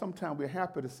 parents, sometimes we're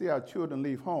happy to see our children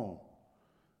leave home,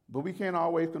 but we can't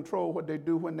always control what they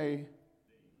do when they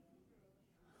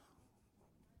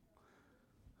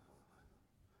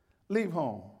leave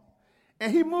home.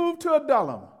 And he moved to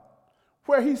Adullam,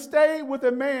 where he stayed with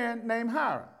a man named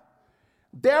Hiram.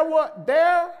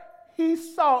 There he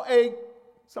saw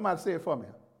somebody say it for me.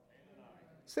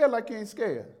 Say it like you ain't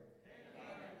scared.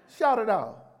 Shout it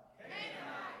out.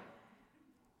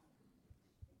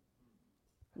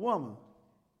 Woman.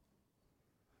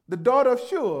 The daughter of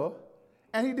Shua,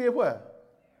 and he did what?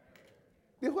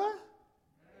 Did what?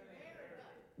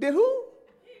 Did who?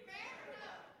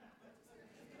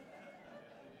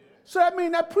 So that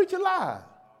means that preacher lied.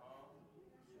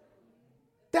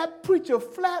 That preacher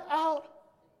flat out.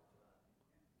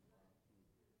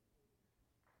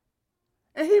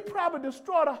 And he probably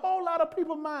destroyed a whole lot of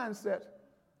people's mindsets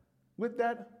with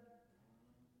that.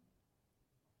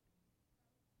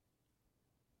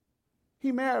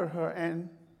 He married her, and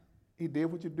he did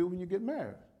what you do when you get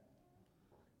married.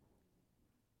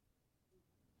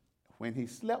 When he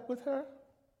slept with her,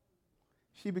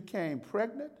 she became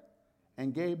pregnant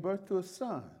and gave birth to a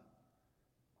son.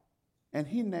 And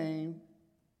he named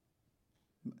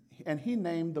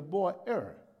the boy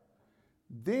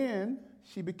Then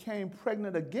she became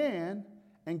pregnant again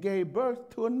and gave birth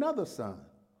to another son.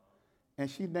 And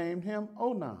she named him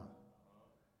Onan.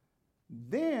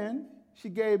 Then she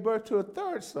gave birth to a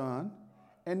third son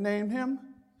and named him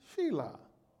Shelah.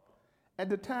 At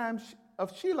the time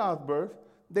of Shelah's birth,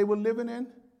 they were living in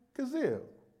Kazil.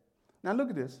 Now look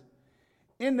at this.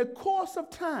 In the course of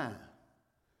time,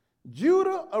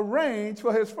 Judah arranged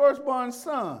for his firstborn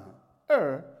son,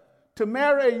 to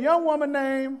marry a young woman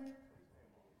named,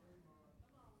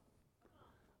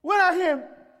 went out here and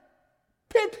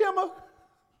picked him up.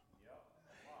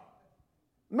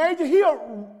 Major,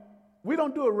 we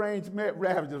don't do arranged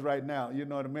marriages right now. You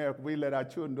know, in America, we let our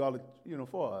children do all the,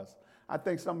 for us. I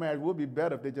think some marriages would be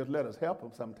better if they just let us help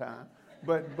them sometime.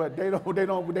 But they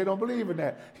don't believe in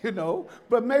that,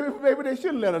 But maybe they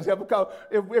shouldn't let us help, because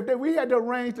if we had to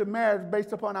arrange the marriage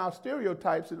based upon our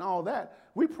stereotypes and all that,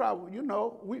 we probably,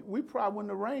 we probably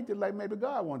wouldn't arrange it like maybe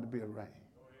God wanted to be arranged.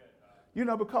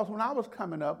 Because when I was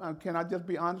coming up, can I just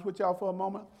be honest with y'all for a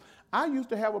moment? I used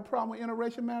to have a problem with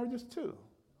interracial marriages too.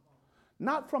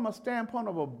 Not from a standpoint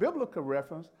of a biblical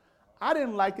reference. I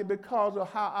didn't like it because of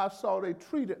how I saw they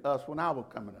treated us when I was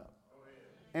coming up.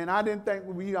 And I didn't think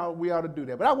we ought to do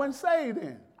that. But I wasn't saved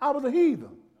then. I was a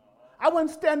heathen. I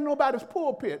wasn't standing in nobody's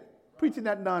pulpit preaching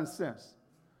that nonsense.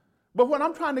 But what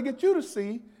I'm trying to get you to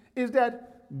see is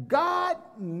that God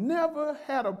never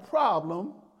had a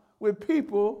problem with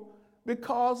people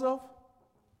because of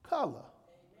color.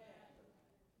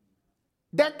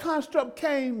 That construct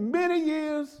came many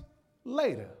years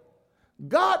later.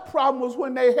 God's problem was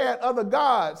when they had other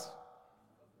gods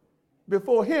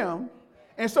before him.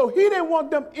 And so he didn't want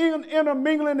them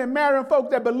intermingling and marrying folks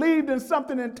that believed in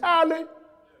something entirely.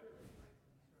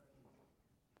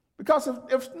 Because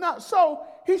if not so,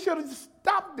 he should have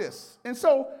stopped this. And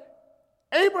so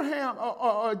Abraham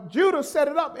or Judah set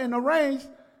it up and arranged,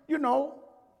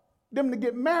 them to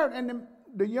get married. And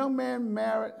the young man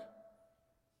married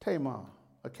Tamar,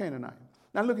 a Canaanite.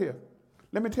 Now look here.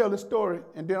 Let me tell this story,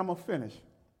 and then I'm going to finish.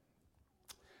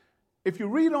 If you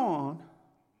read on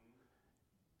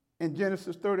in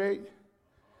Genesis 38,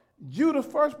 Judah's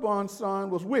firstborn son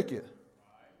was wicked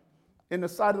in the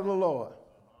sight of the Lord.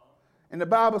 And the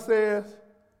Bible says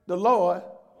the Lord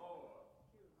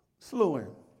slew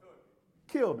him,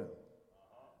 killed him.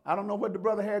 I don't know what the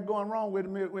brother had going wrong with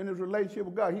him in his relationship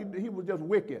with God. He was just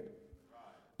wicked.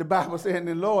 The Bible says, and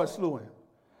the Lord slew him.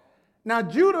 Now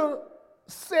Judah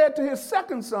said to his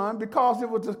second son, because it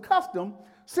was the custom,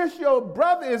 since your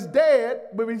brother is dead,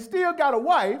 but he still got a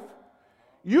wife,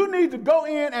 you need to go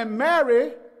in and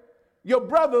marry your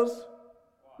brother's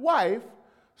wife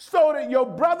so that your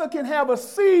brother can have a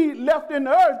seed left in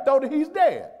the earth, though that he's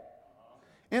dead.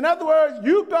 In other words,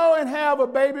 you go and have a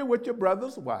baby with your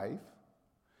brother's wife,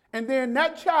 and then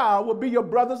that child will be your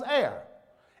brother's heir.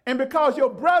 And because your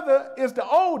brother is the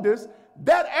oldest,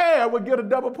 that heir will get a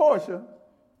double portion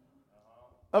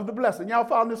of the blessing. Y'all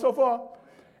following this so far?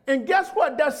 And guess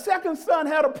what? That second son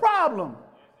had a problem,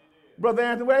 Brother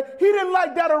Anthony. He didn't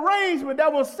like that arrangement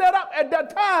that was set up at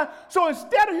that time. So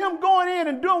instead of him going in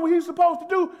and doing what he's supposed to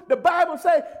do, the Bible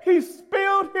says he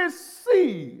spilled killed his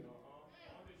seed.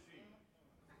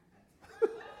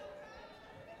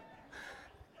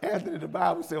 Anthony, the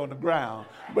Bible says on the ground,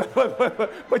 but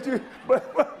you're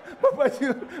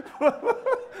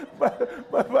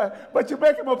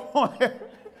making a point.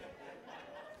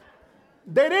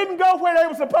 They didn't go where they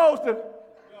were supposed to.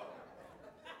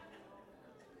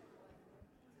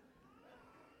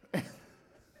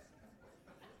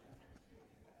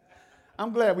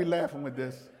 I'm glad we're laughing with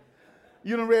this.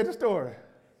 You done read the story.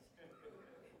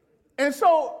 And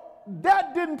so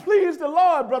that didn't please the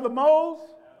Lord, Brother Mose.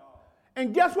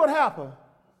 And guess what happened?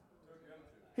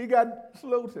 He got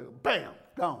slaughtered. Bam,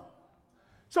 gone.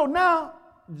 So now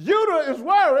Judah is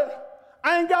worried,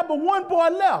 I ain't got but one boy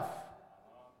left.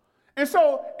 And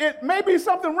so it may be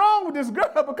something wrong with this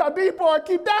girl because these boys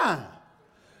keep dying.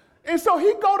 And so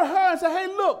he go to her and say, hey,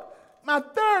 look, my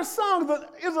third son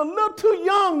is a little too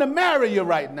young to marry you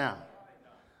right now.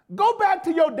 Go back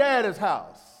to your daddy's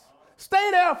house.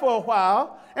 Stay there for a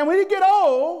while, and when he get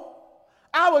old,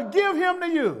 I will give him to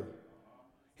you.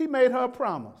 He made her a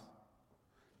promise.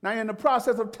 Now, in the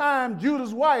process of time,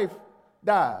 Judah's wife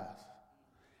dies.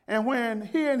 And when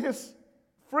he and his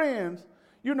friends,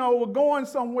 were going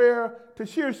somewhere to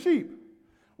shear sheep,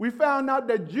 we found out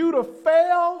that Judah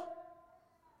failed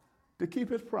to keep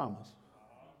his promise.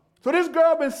 So this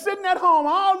girl been sitting at home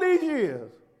all these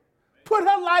years, put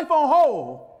her life on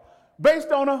hold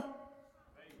based on her.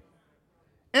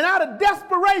 And out of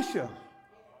desperation,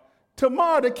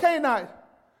 Tamar the Canaanite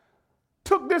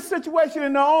took this situation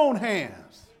in her own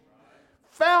hands,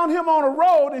 found him on a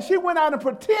road, and she went out and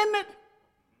pretended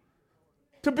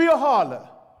to be a harlot.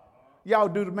 Y'all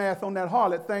do the math on that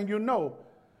harlot thing,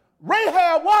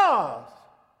 Rahab was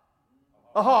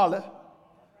a harlot,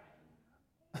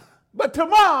 but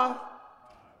Tamar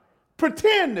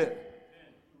pretended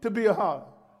to be a harlot.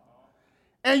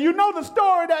 And you know the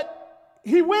story that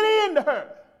he went into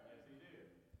her.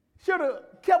 Should have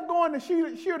kept going to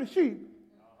shear the sheep.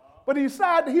 But he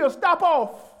decided he'll stop off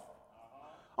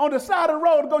on the side of the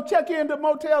road to go check into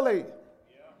Motel 8.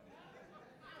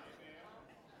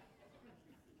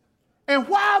 And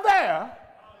while there,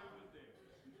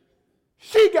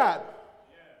 she got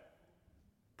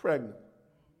pregnant.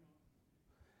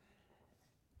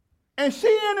 And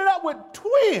she ended up with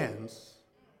twins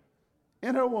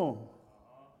in her womb.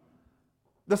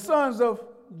 The sons of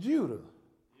Judah.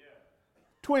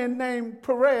 Twin named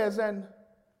Perez and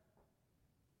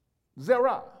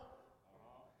Zerah.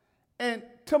 And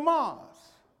Tamar's,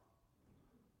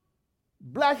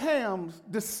 Black Ham's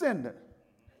descendant,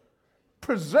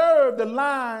 preserved the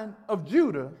line of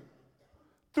Judah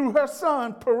through her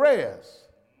son Perez.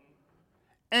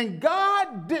 And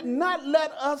God did not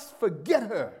let us forget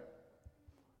her,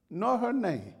 nor her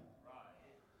name.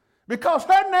 Because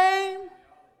her name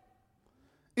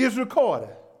is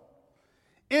recorded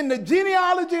in the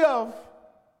genealogy of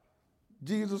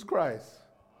Jesus Christ.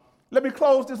 Let me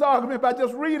close this argument by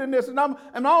just reading this, and I'm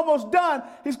almost done.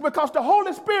 It's because the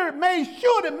Holy Spirit made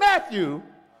sure that Matthew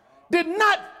did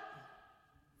not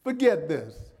forget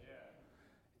this.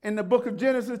 In the book of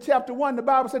Genesis chapter 1, the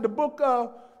Bible said the book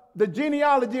of the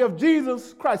genealogy of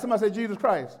Jesus Christ. Somebody say Jesus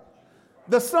Christ.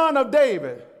 The son of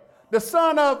David, the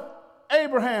son of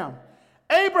Abraham.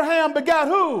 Abraham begot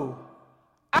who?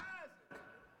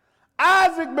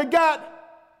 Isaac begot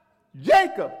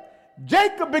Jacob.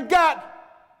 Jacob begot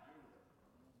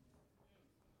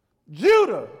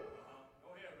Judah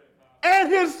and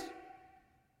his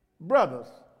brothers.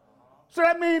 So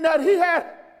that means that he had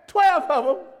 12 of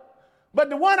them, but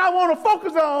the one I want to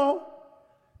focus on,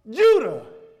 Judah,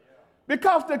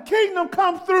 because the kingdom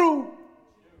comes through.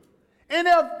 And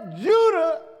if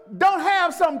Judah don't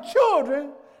have some children,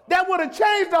 that would have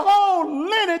changed the whole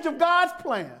lineage of God's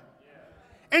plan.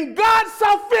 And God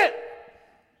saw fit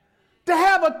to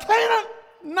have a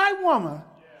Canaanite woman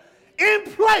in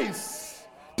place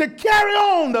to carry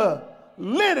on the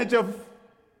lineage of.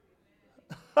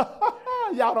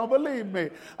 Y'all don't believe me.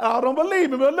 Y'all don't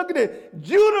believe me, but look at it.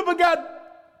 Judah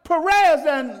begot Perez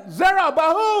and Zerah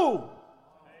by who?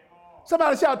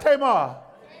 Somebody shout Tamar.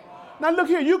 Now look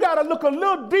here, you got to look a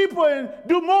little deeper and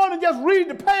do more than just read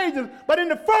the pages. But in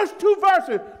the first two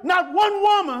verses, not one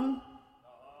woman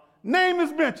name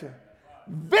is mentioned.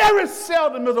 Very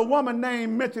seldom is a woman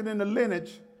name mentioned in the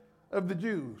lineage of the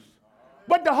Jews.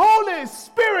 But the Holy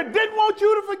Spirit didn't want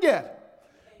you to forget,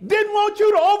 didn't want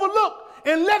you to overlook,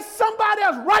 and let somebody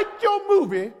else write your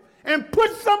movie and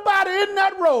put somebody in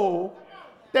that role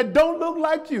that don't look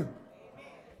like you.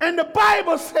 And the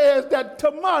Bible says that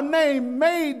Tamar name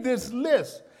made this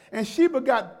list, and she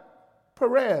begot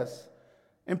Perez,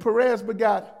 and Perez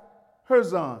begot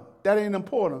Herzon. That ain't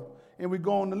important, and we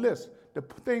go on the list. the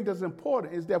thing that's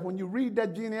important is that when you read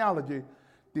that genealogy,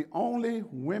 the only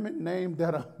women named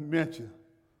that are mentioned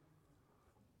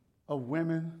are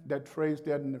women that trace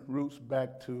their roots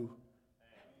back to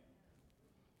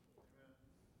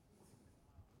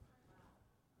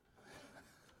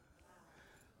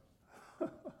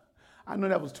I know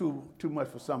that was too much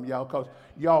for some of y'all because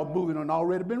y'all moving on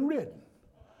already been written.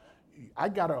 I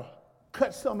got to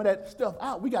cut some of that stuff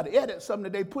out. We got to edit something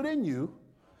that they put in you.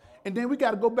 And then we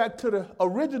got to go back to the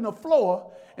original floor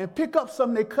and pick up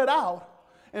something they cut out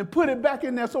and put it back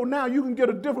in there so now you can get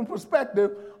a different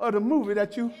perspective of the movie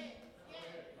that you...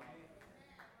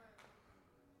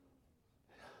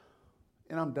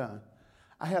 And I'm done.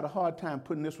 I had a hard time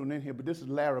putting this one in here, but this is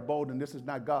Larry Bolden. This is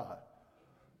not God.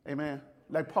 Amen.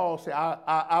 Like Paul said,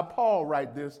 I Paul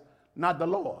write this, not the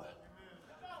Lord.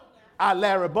 I,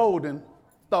 Larry Bolden,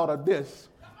 thought of this,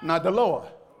 not the Lord.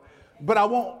 But I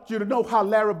want you to know how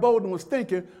Larry Bolden was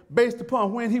thinking based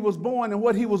upon when he was born and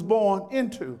what he was born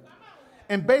into.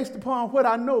 And based upon what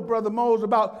I know, Brother Mose,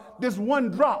 about this one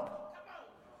drop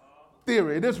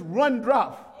theory, this one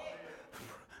drop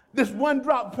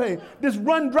thing,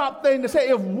 to say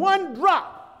if one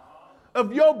drop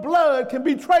of your blood can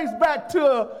be traced back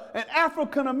to an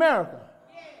African American,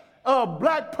 a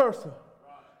black person,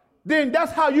 then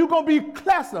that's how you're going to be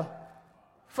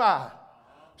classified.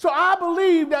 So I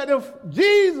believe that if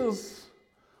Jesus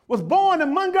was born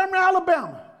in Montgomery,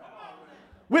 Alabama,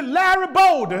 with Larry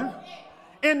Bolden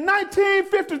in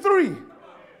 1953,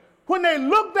 when they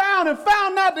looked down and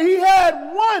found out that he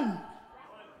had one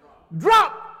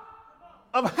drop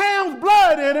of Ham's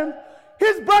blood in him,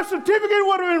 his birth certificate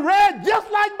would have been read just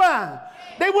like mine.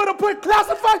 They would have put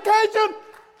classification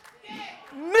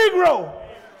Negro.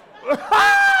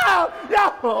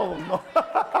 Y'all, no.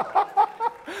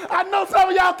 I know some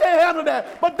of y'all can't handle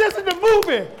that, but this is the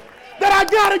movie that I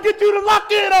got to get you to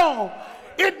lock in on.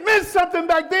 It meant something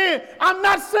back then. I'm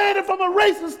not saying it from a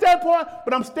racist standpoint,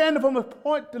 but I'm standing from a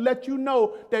point to let you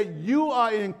know that you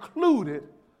are included.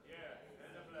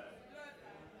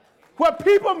 What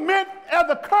people meant as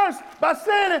a curse by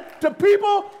saying it to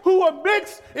people who were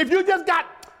mixed, if you just got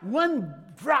one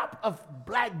drop of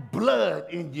black blood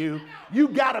in you, you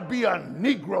got to be a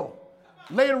Negro.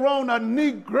 Later on, a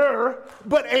Negro,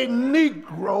 but a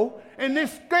Negro. And they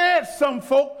scared some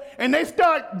folk, and they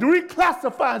start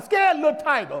reclassifying. Scared little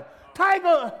Tiger.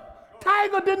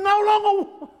 Tiger did no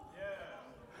longer...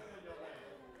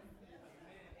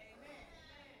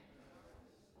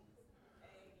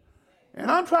 And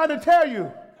I'm trying to tell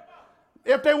you,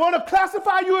 if they want to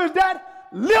classify you as that,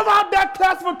 live out that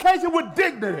classification with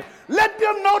dignity. Let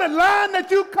them know the line that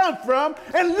you come from,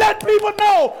 and let people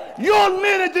know your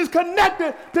lineage is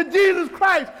connected to Jesus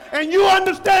Christ. And you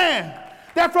understand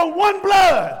that from one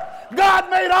blood, God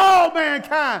made all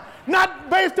mankind, not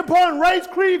based upon race,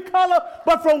 creed, color,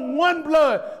 but from one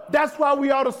blood. That's why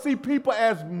we ought to see people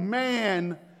as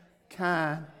mankind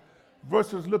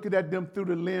versus looking at them through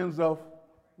the lens of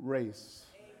race.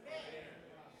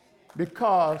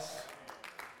 Because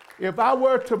if I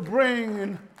were to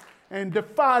bring and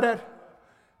defy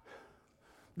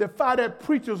that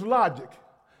preacher's logic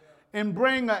and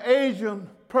bring an Asian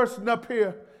person up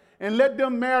here and let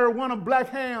them marry one of Black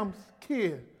Ham's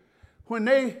kids, when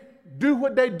they do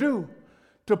what they do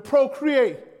to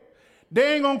procreate,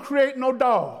 they ain't gonna create no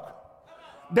dog.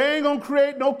 They ain't gonna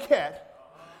create no cat.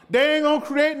 They ain't gonna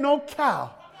create no cow.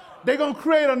 They're gonna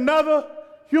create another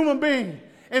human being.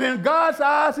 And in God's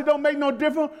eyes, it don't make no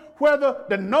difference whether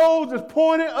the nose is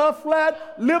pointed or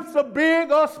flat, lips are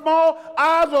big or small,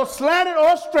 eyes are slanted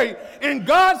or straight. In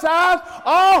God's eyes,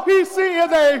 all he sees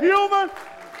is a human.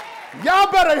 Y'all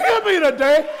better hear me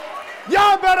today.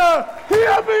 Y'all better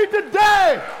hear me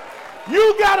today.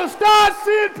 You got to start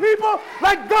seeing people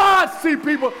like God sees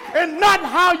people and not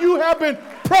how you have been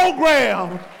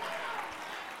programmed.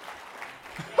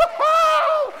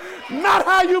 Not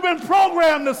how you've been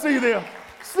programmed to see them.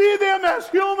 See them as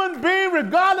human beings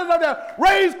regardless of their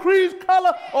race, creed,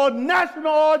 color, or national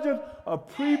origin or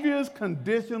previous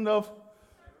condition of...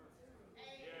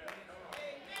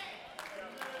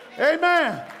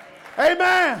 Amen.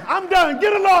 Amen. I'm done.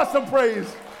 Give the Lord some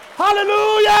praise.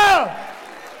 Hallelujah.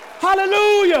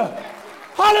 Hallelujah.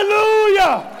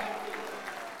 Hallelujah.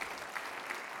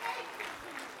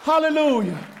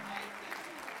 Hallelujah.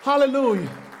 Hallelujah.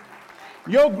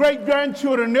 Your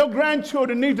great-grandchildren, your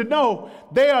grandchildren need to know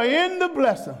they are in the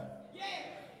blessing.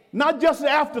 Not just an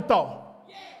afterthought,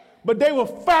 but they were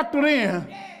factored in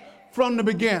from the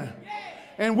beginning.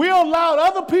 And we allowed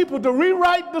other people to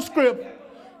rewrite the script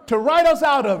to write us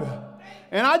out of it.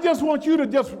 And I just want you to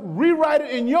just rewrite it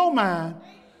in your mind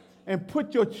and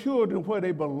put your children where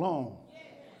they belong.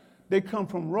 They come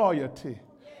from royalty.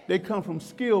 They come from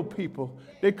skilled people.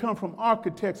 They come from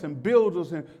architects and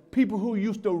builders and people who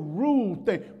used to rule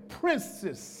things,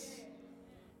 princes.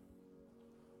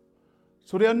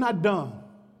 So they're not dumb.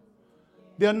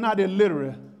 They're not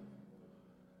illiterate.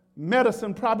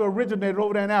 Medicine probably originated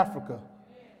over there in Africa.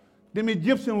 Them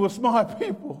Egyptians were smart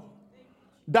people.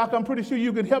 Doc, I'm pretty sure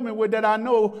you could help me with that. I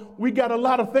know we got a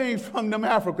lot of things from them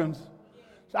Africans.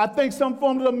 So I think some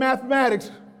forms of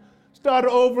mathematics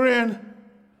started over in,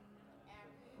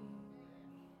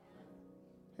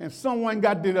 and someone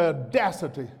got the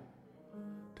audacity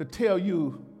to tell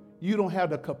you you don't have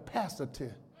the capacity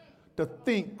to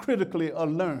think critically or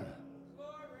learn.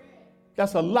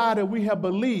 That's a lie that we have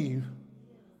believed,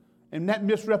 and that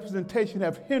misrepresentation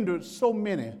have hindered so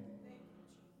many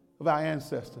of our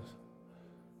ancestors.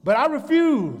 But I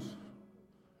refuse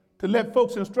to let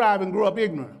folks in Strive grow up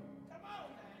ignorant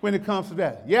when it comes to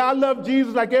that. Yeah, I love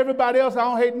Jesus like everybody else. I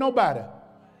don't hate nobody.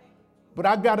 But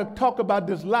I got to talk about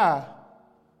this lie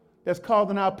that's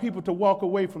causing our people to walk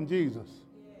away from Jesus.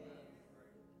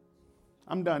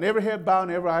 I'm done. Every head bowed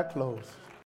and every eye closed.